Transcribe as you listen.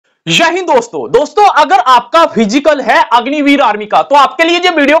जय हिंद दोस्तों अगर आपका फिजिकल है अग्निवीर आर्मी का तो आपके लिए ये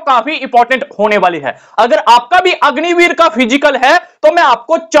वीडियो काफी इंपॉर्टेंट होने वाली है। अगर आपका भी अग्निवीर का फिजिकल है तो मैं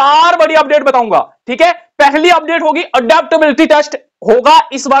आपको 4 बड़ी अपडेट बताऊंगा। ठीक है, पहली अपडेट होगी अडेप्टेबिलिटी टेस्ट होगा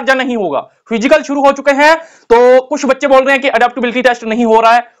इस बार या नहीं होगा। फिजिकल शुरू हो चुके हैं तो कुछ बच्चे बोल रहे हैं कि अडेप्टेबिलिटी टेस्ट नहीं हो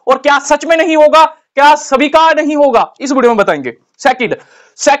रहा है, और क्या सच में नहीं होगा, क्या सभी का नहीं होगा, इस वीडियो में बताएंगे।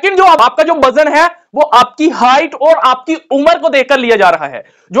 सेकंड जो आपका जो वजन है वो आपकी हाइट और आपकी उम्र को देखकर लिया जा रहा है।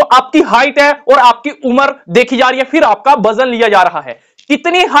 जो आपकी हाइट है और आपकी उम्र देखी जा रही है, फिर आपका वजन लिया जा रहा है।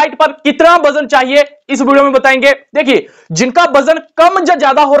 कितनी हाइट पर कितना वजन चाहिए इस वीडियो में बताएंगे। देखिए, जिनका वजन कम या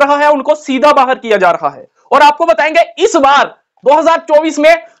ज्यादा हो रहा है उनको सीधा बाहर किया जा रहा है, और आपको बताएंगे इस बार 2024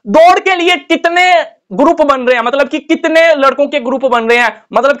 में दौड़ के लिए कितने ग्रुप बन रहे हैं, मतलब कि कितने लड़कों के ग्रुप बन रहे हैं।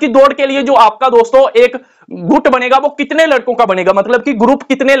 मतलब कि दौड़ के लिए जो आपका दोस्तों एक गुट बनेगा वो कितने लड़कों का बनेगा, मतलब कि ग्रुप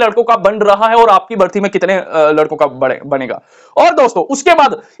कितने लड़कों का बन रहा है, और आपकी भर्ती में कितने लड़कों का बनेगा। और दोस्तों उसके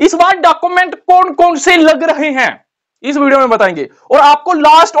बाद इस बार डॉक्यूमेंट कौन कौन से लग रहे हैं इस वीडियो में बताएंगे। और आपको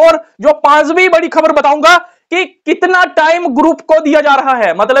लास्ट और जो 5वीं बड़ी खबर बताऊंगा कि कितना टाइम ग्रुप को दिया जा रहा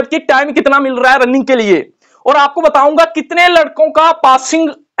है, मतलब कि टाइम कितना मिल रहा है रनिंग के लिए। और आपको बताऊंगा कितने लड़कों का पासिंग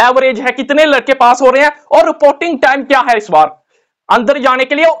एवरेज है, कितने लड़के पास हो रहे हैं, और रिपोर्टिंग टाइम क्या है इस बार अंदर जाने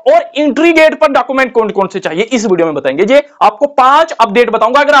के लिए, और एंट्री गेट पर डॉक्यूमेंट कौन कौन से चाहिए इस वीडियो में बताएंगे। ये आपको 5 अपडेट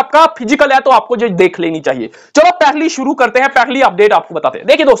बताऊंगा। अगर आपका फिजिकल है तो आपको ये देख लेनी चाहिए। चलो पहली शुरू करते हैं, पहली अपडेट आपको बताते हैं।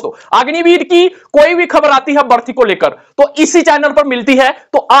 देखिए दोस्तों, अग्निवीर की कोई भी खबर आती है भर्ती को लेकर तो इसी चैनल पर मिलती है,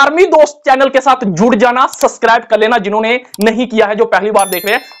 तो आर्मी दोस्त चैनल के साथ जुड़ जाना, सब्सक्राइब कर लेना जिन्होंने नहीं किया है, जो पहली बार देख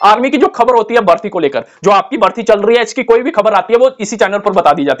रहे हैं। आर्मी की जो खबर होती है भर्ती को लेकर, जो आपकी भर्ती चल रही है, इसकी कोई भी खबर आती है वो इसी चैनल पर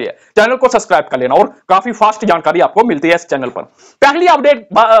बता दी जाती है। चैनल को सब्सक्राइब कर लेना, और काफी फास्ट जानकारी आपको मिलती है इस चैनल पर। पहली अपडेट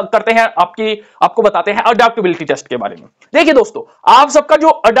करते हैं, आपको बताते हैं अडेप्टेबिलिटी टेस्ट के बारे में। देखिए दोस्तों, आप सबका जो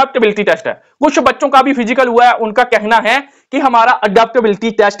अडेप्टेबिलिटी टेस्ट है, कुछ बच्चों का भी फिजिकल हुआ है, उनका कहना है कि हमारा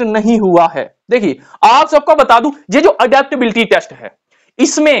अडेप्टेबिलिटी टेस्ट नहीं हुआ है। देखिए, आप सबको बता दूं, ये जो अडेप्टेबिलिटी टेस्ट है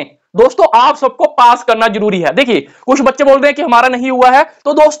इसमें दोस्तों आप सबको पास करना जरूरी है। देखिए, कुछ बच्चे बोल रहे हैं कि हमारा नहीं हुआ है,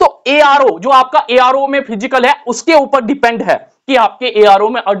 तो दोस्तों एआरओ, जो आपका एआरओ में फिजिकल है उसके ऊपर डिपेंड है कि आपके एआरओ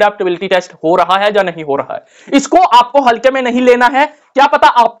में अडेप्टेबिलिटी टेस्ट हो रहा है या नहीं हो रहा है। इसको आपको हल्के में नहीं लेना है। क्या पता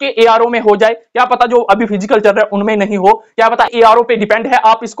आपके एआरओ में हो जाए, क्या पता जो अभी फिजिकल चल रहा है उनमें नहीं हो, क्या पता एआरओ पे डिपेंड है।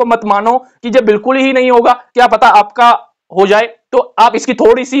 आप इसको मत मानो कि ये बिल्कुल ही नहीं होगा, क्या पता आपका हो जाए। तो आप इसकी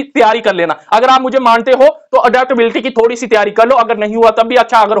थोड़ी सी तैयारी कर लेना। अगर आप मुझे मानते हो तो अडेप्टेबिलिटी की थोड़ी सी तैयारी कर लो, अगर नहीं हुआ तब भी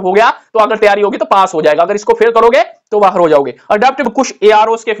अच्छा, अगर हो गया तो अगर तैयारी होगी तो पास हो जाएगा, अगर इसको फेल करोगे तो बाहर हो जाओगे। अडेप्टिव कुछ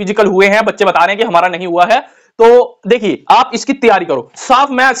एआरओस के फिजिकल हुए हैं, बच्चे बता रहे हैं कि हमारा नहीं हुआ है, तो देखिए आप इसकी तैयारी करो।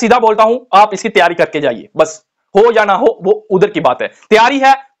 साफ मैं सीधा बोलता हूं, आप इसकी तैयारी करके जाइए, बस हो या ना हो वो उधर की बात है। तैयारी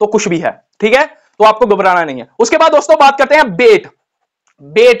है तो कुछ भी है, ठीक है, तो आपको घबराना नहीं है। उसके बाद दोस्तों बात करते हैं बेट।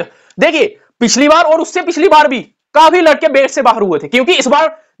 देखिए, पिछली बार और उससे पिछली बार भी काफी लड़के बेट से बाहर हुए थे, क्योंकि इस बार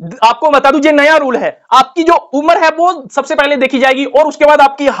आपको बता दूं ये नया रूल है। आपकी जो उम्र है वो सबसे पहले देखी जाएगी, और उसके बाद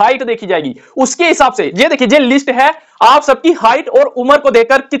आपकी हाइट देखी जाएगी। उसके हिसाब से ये देखिए, ये लिस्ट है, आप सबकी हाइट और उम्र को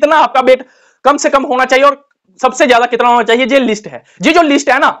देखकर कितना आपका बेट कम से कम होना चाहिए और सबसे ज्यादा कितना होना चाहिए, ये लिस्ट है। ये जो लिस्ट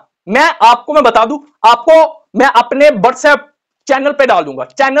है ना, मैं बता दूं आपको, मैं अपने व्हाट्सएप चैनल पे डाल दूंगा।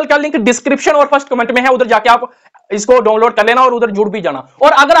 चैनल का लिंक डिस्क्रिप्शन और फर्स्ट कमेंट में है, उधर जाके आप इसको डाउनलोड कर लेना और उधर जुड़ भी जाना।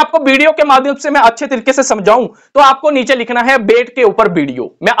 और अगर आपको वीडियो के माध्यम से मैं अच्छे तरीके से समझाऊं तो आपको नीचे लिखना है बेट के ऊपर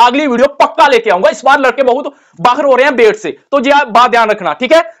वीडियो। मैं अगली वीडियो पक्का लेके आऊंगा। इस बार लड़के बहुत बाहर हो रहे हैं बेट से, तो ये बात ध्यान रखना,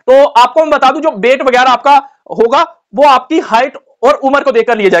 ठीक है। तो आपको मैं बता दूं, जो बेट वगैरह आपका होगा वो आपकी हाइट और उम्र को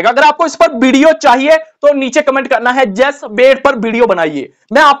देखकर लिया जाएगा। अगर आपको इस पर वीडियो चाहिए तो नीचे कमेंट करना है जैस बेट पर वीडियो बनाइए।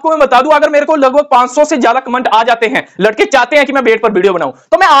 मैं बता दूं, अगर मेरे को लगभग 500 से ज्यादा कमेंट आ जाते हैं, लड़के चाहते हैं कि मैं बेट पर वीडियो बनाऊं,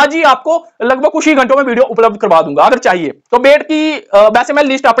 तो मैं आज ही आपको लगभग कुछ ही घंटों में वीडियो उपलब्ध करवा दूंगा अगर चाहिए तो। बेट की वैसे मैं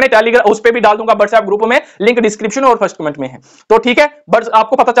लिस्ट अपने टेलीग्राम उस पर भी डाल दूंगा, व्हाट्सएप ग्रुप में, लिंक डिस्क्रिप्शन और फर्स्ट कमेंट में है, तो ठीक है। बट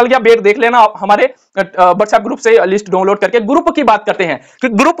आपको पता चल गया, बेट देख लेना आप हमारे व्हाट्सएप ग्रुप से लिस्ट डाउनलोड करके। ग्रुप की बात करते हैं कि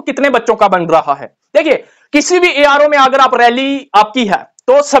ग्रुप कितने बच्चों का बन रहा है। देखिए, किसी भी एआरओ में अगर आप रैली आपकी है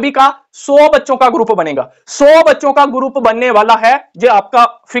तो सभी का 100 बच्चों का ग्रुप बनेगा। 100 बच्चों का ग्रुप बनने वाला है, ये आपका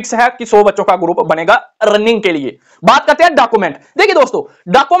फिक्स है कि 100 बच्चों का ग्रुप बनेगा रनिंग के लिए। बात करते हैं डॉक्यूमेंट। देखिए दोस्तों,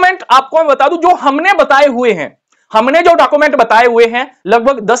 डॉक्यूमेंट आपको मैं बता दूं, जो हमने बताए हुए हैं, हमने जो डॉक्यूमेंट बताए हुए हैं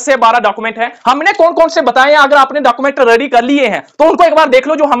लगभग 10 से 12 डॉक्यूमेंट हैं। हमने कौन कौन से बताए हैं, अगर आपने डॉक्यूमेंट रेडी कर लिए हैं तो उनको एक बार देख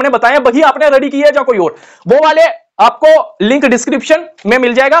लो। जो हमने बताए हैं वही आपने रेडी किया है या कोई और, वो वाले आपको लिंक डिस्क्रिप्शन में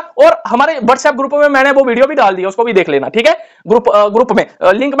मिल जाएगा, और हमारे व्हाट्सएप ग्रुप में मैंने वो वीडियो भी डाल दी है, उसको भी देख लेना, ठीक है। ग्रुप में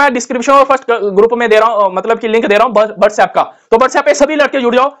लिंक मैं डिस्क्रिप्शन और फर्स्ट ग्रुप में दे रहा हूं, मतलब कि लिंक दे रहा हूं व्हाट्सएप का। तो व्हाट्सएप पे सभी लड़के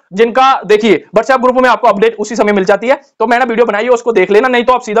जुड़ जाओ जिनका, देखिए व्हाट्सएप ग्रुप में आपको अपडेट उसी समय मिल जाती है। तो मैंने वीडियो बनाई है, उसको देख लेना, नहीं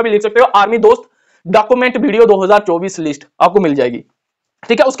तो आप सीधा भी लिख सकते हो आर्मी दोस्त डॉक्यूमेंट वीडियो 2024 लिस्ट आपको मिल जाएगी।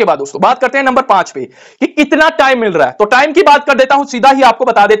 ठीक है। उसके बाद दोस्तों बात करते हैं नंबर 5 पे कि कितना टाइम मिल रहा है। तो टाइम की बात कर देता हूं, सीधा ही आपको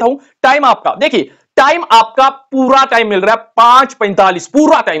बता देता हूं। टाइम आपका देखिए, टाइम आपका पूरा टाइम मिल रहा है 5:45,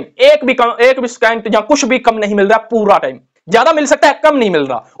 पूरा टाइम, एक भी सेकंड या कुछ भी कम नहीं मिल रहा, पूरा टाइम। ज्यादा मिल सकता है, कम नहीं मिल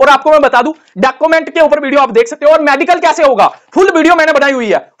रहा। और आपको मैं बता दूं, डॉक्यूमेंट के ऊपर वीडियो आप देख सकते हो, और मेडिकल कैसे होगा, फुल वीडियो मैंने बनाई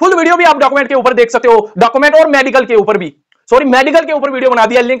हुई है, फुल वीडियो भी आप डॉक्यूमेंट के ऊपर देख सकते हो, डॉक्यूमेंट और मेडिकल के ऊपर भी, सॉरी मेडिकल के ऊपर वीडियो बना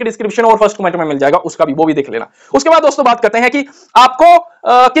दिया, लिंक डिस्क्रिप्शन और फर्स्ट कमेंट में मिल जाएगा, उसका भी, वो भी देख लेना। उसके बाद दोस्तों बात करते हैं कि आपको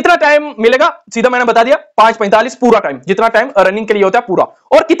कितना टाइम मिलेगा। सीधा मैंने बता दिया 5:45 पूरा टाइम, जितना टाइम रनिंग के लिए होता है पूरा।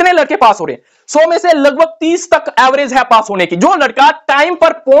 और कितने लड़के पास हो रहे हैं, 100 में से लगभग 30 तक एवरेज है पास होने की। जो लड़का टाइम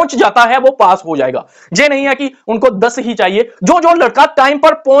पर पहुंच जाता है वो पास हो जाएगा। ये नहीं है कि उनको 10 ही चाहिए, जो लड़का टाइम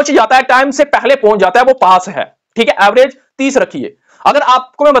पर पहुंच जाता है, टाइम से पहले पहुंच जाता है, वो पास है। ठीक है, एवरेज 30 रखिए। अगर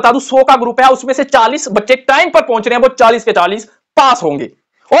आपको मैं बता दूं 100 का ग्रुप है, उसमें से 40 बच्चे टाइम पर पहुंच रहे हैं, वो 40 के 40 पास होंगे।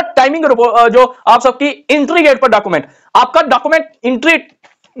 और टाइमिंग जो आप सबकी एंट्री गेट पर डॉक्यूमेंट, आपका डॉक्यूमेंट एंट्री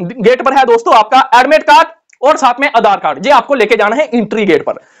गेट पर है दोस्तों, आपका एडमिट कार्ड और साथ में आधार कार्ड, ये आपको लेके जाना है एंट्री गेट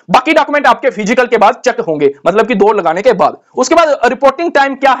पर। बाकी डॉक्यूमेंट आपके फिजिकल के बाद चेक होंगे, मतलब कि दौड़ लगाने के बाद। उसके बाद रिपोर्टिंग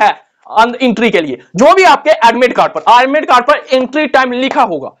टाइम क्या है एंट्री के लिए, जो भी आपके एडमिट कार्ड पर एंट्री टाइम लिखा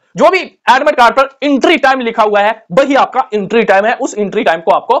होगा, जो भी एडमिट कार्ड पर एंट्री टाइम लिखा हुआ है, वही आपका एंट्री टाइम है। उस एंट्री टाइम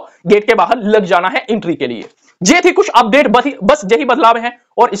को आपको गेट के बाहर लग जाना है एंट्री के लिए। ये थी कुछ अपडेट, बस यही बदलाव है,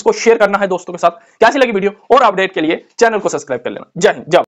 और इसको शेयर करना है दोस्तों के साथ। कैसी लगी वीडियो, और अपडेट के लिए चैनल को सब्सक्राइब कर लेना। जय हिंद, जय